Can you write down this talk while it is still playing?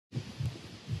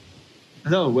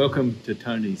Hello, welcome to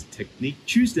Tony's Technique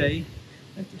Tuesday.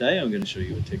 And today I'm going to show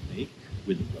you a technique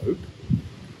with a rope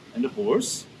and a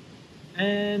horse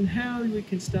and how we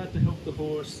can start to help the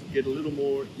horse get a little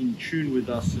more in tune with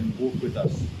us and walk with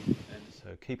us.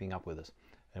 So keeping up with us.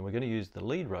 And we're going to use the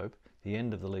lead rope, the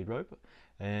end of the lead rope,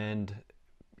 and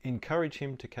encourage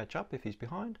him to catch up if he's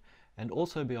behind, and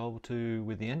also be able to,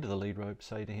 with the end of the lead rope,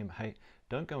 say to him, hey,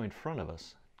 don't go in front of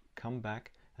us, come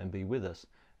back and be with us,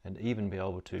 and even be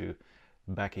able to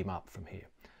back him up from here.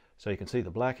 So you can see the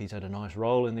black, he's had a nice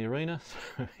roll in the arena,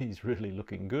 so he's really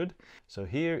looking good. So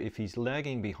here, if he's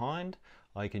lagging behind,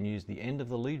 I can use the end of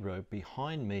the lead rope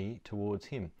behind me towards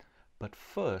him. But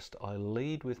first, I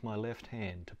lead with my left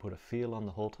hand to put a feel on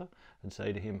the halter and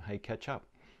say to him, hey, catch up.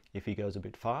 If he goes a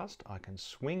bit fast, I can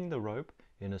swing the rope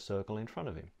in a circle in front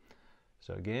of him.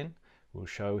 So again, we'll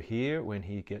show here when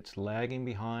he gets lagging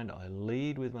behind, I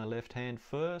lead with my left hand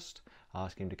first,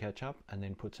 ask him to catch up, and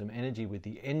then put some energy with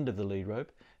the end of the lead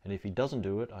rope. And if he doesn't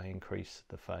do it, I increase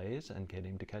the phase and get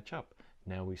him to catch up.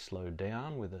 Now we slow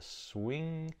down with a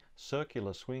swing,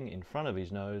 circular swing in front of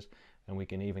his nose, and we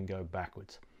can even go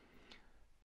backwards.